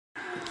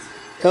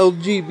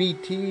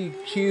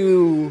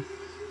LGBTQ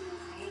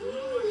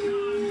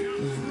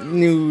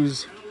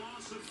news.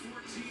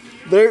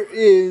 There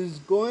is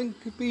going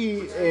to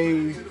be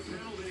a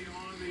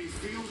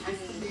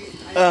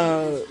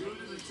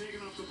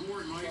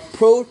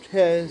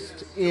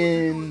protest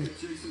in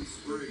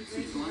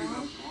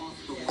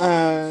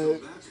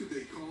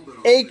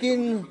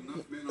Aiken,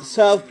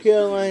 South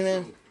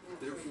Carolina,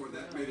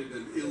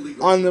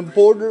 on the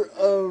border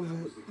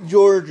of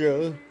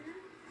Georgia,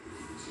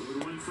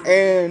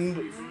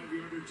 and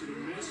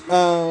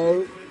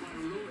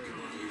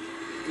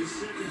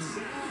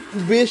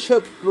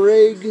Bishop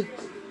Greg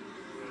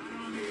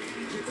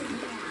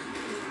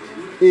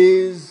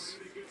is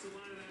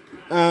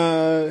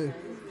a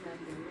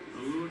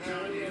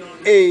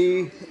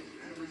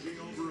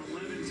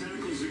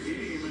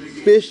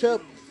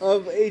bishop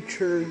of a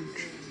church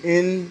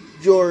in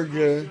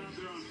Georgia,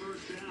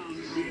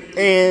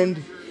 and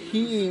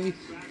he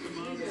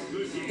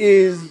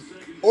is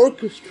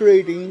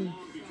orchestrating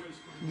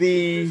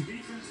the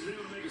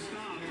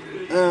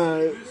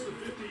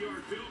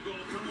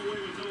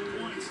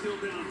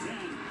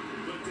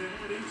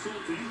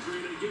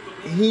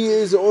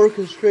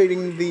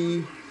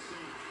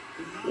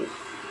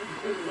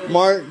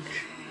march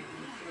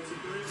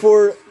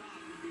for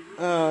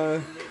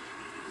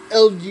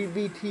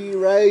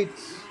LGBT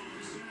rights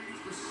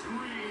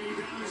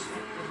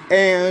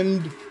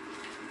and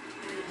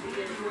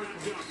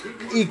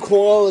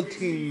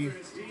equality.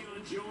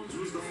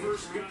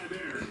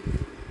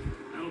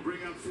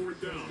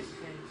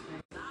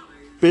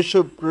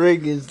 Bishop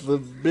Greg is the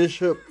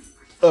bishop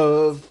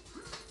of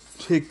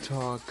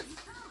TikTok.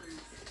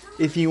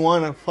 If you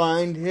want to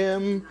find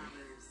him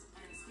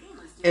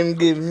and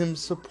give him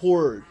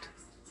support,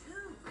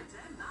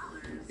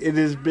 it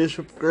is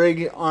Bishop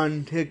Greg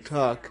on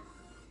TikTok.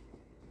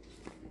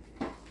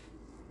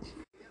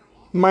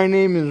 My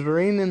name is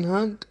Rainen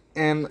Hunt,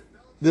 and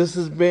this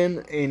has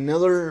been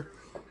another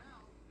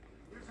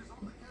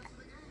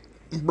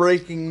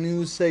breaking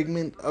news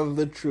segment of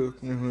the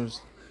Truth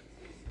News.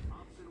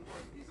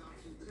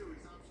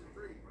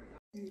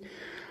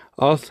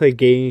 I'll say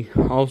gay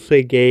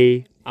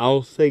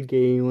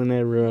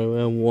whenever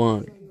I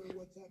want.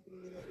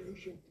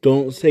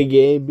 Don't say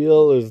gay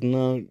bill is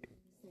not,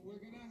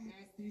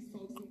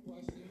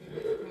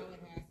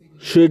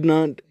 should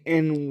not,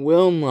 and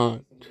will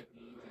not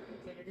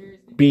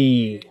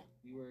be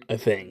a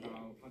thing.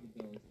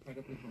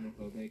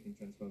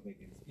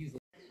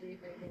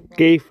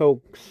 Gay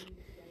folks,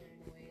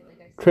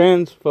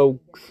 trans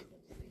folks,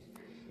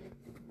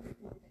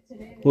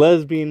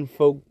 lesbian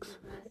folks,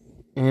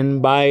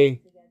 and bisexual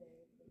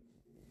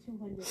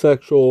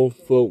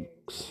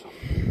folks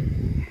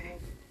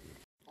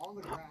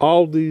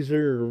all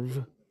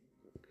deserve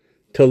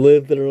to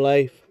live their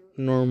life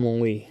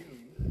normally.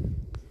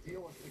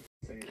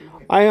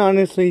 I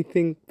honestly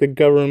think the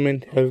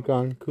government has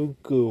gone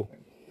cuckoo.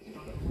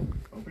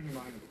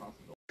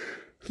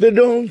 The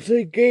Don't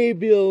Say Gay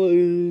bill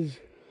is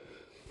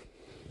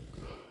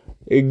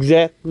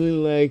exactly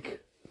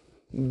like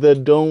the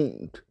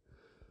Don't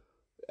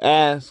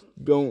Ask,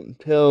 Don't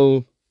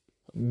Tell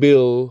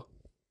bill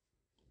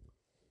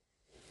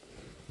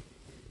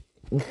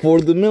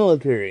for the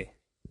military.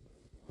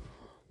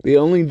 The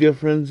only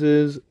difference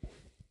is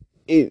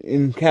it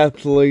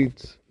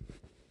encapsulates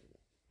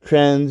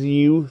trans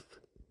youth,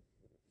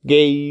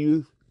 gay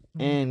youth,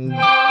 and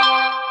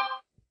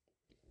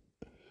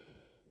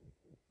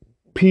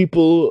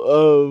people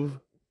of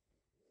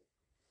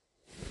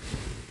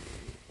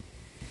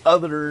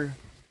other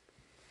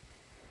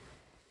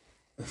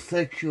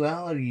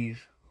sexualities.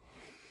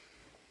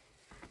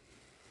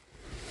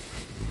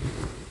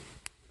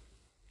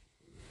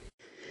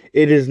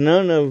 It is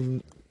none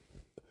of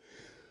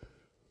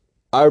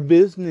our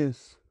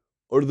business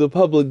or the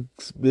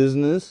public's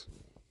business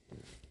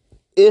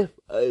if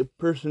a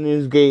person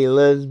is gay,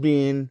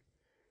 lesbian,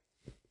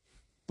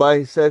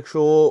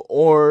 bisexual,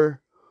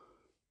 or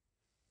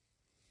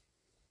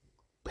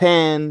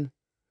pan,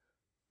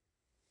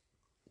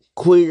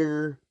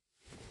 queer,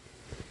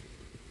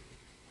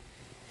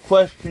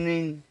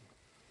 questioning,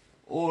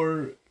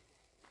 or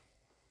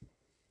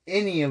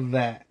any of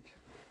that.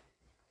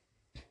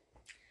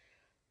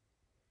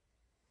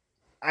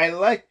 I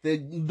like the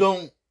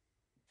Don't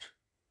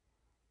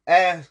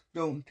Ask,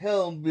 Don't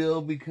Tell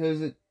bill because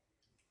it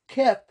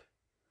kept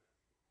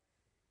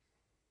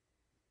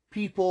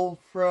people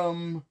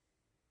from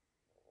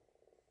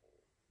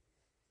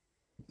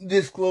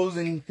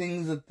disclosing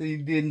things that they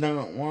did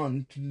not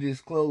want to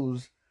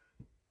disclose.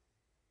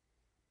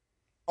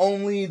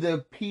 Only the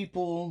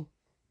people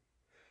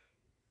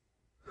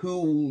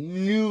who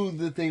knew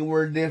that they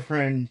were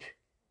different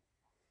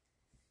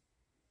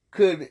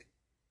could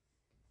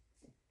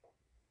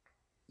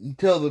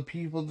tell the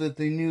people that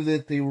they knew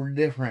that they were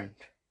different.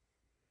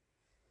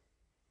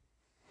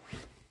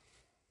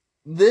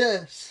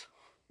 This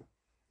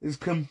is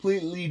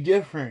completely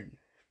different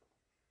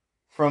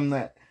from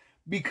that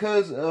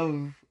because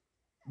of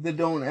the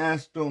Don't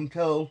Ask, Don't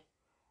Tell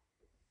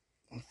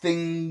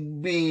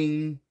thing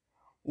being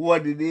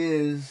what it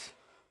is.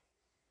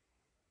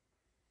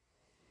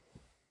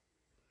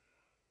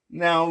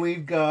 Now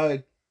we've got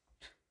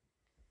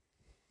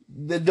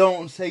the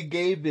Don't Say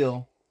Gay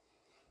bill.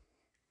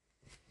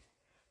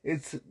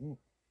 It's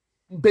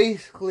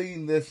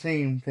basically the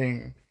same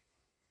thing.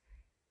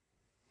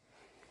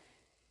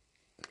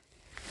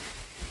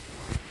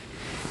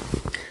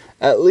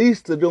 At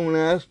least the Don't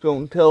Ask,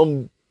 Don't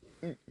Tell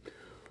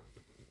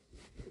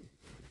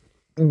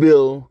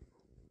bill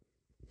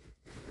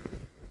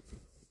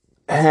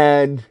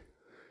had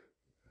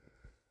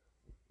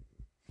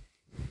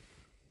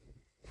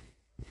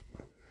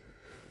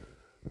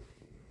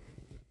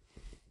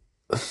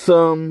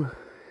some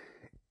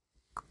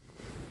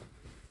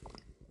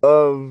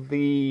of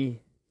the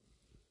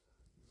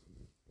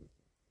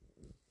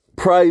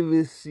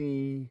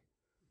privacy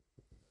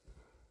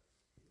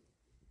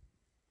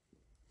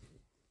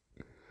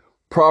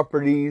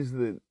properties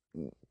that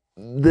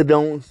the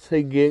Don't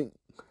Say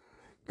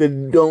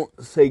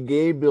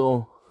Gay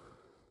bill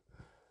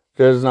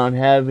does not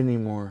have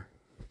anymore.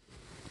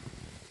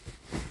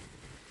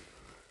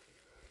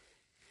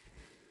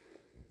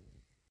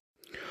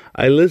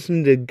 I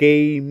listen to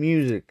gay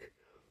music,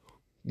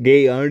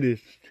 gay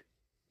artists.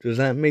 Does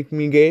that make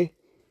me gay?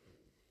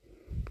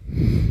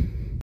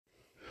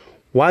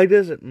 Why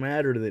does it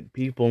matter that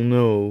people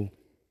know,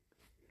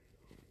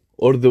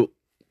 or the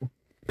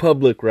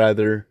public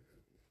rather,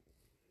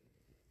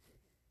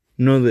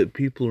 know that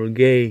people are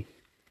gay,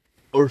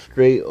 or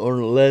straight,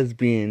 or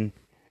lesbian?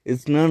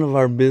 It's none of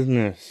our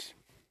business.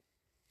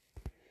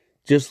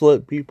 Just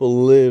let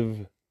people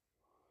live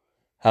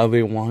how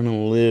they want to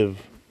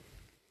live.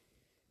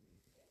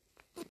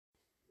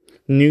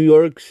 New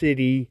York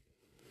City,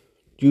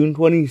 June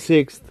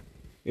 26th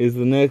is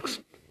the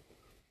next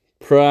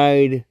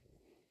Pride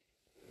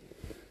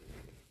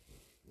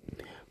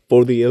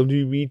for the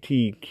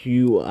LGBTQIA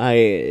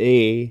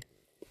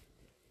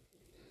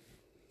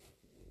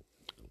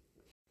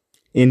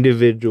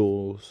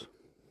individuals.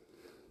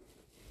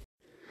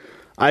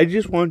 I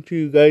just want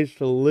you guys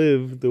to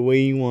live the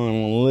way you want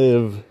to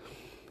live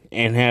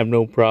and have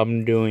no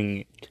problem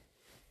doing it.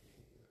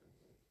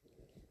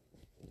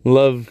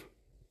 Love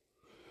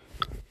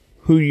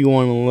who you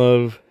want to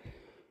love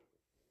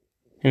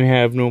and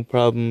have no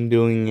problem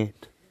doing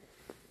it.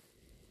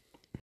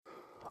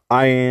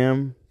 I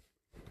am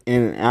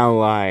an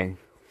ally.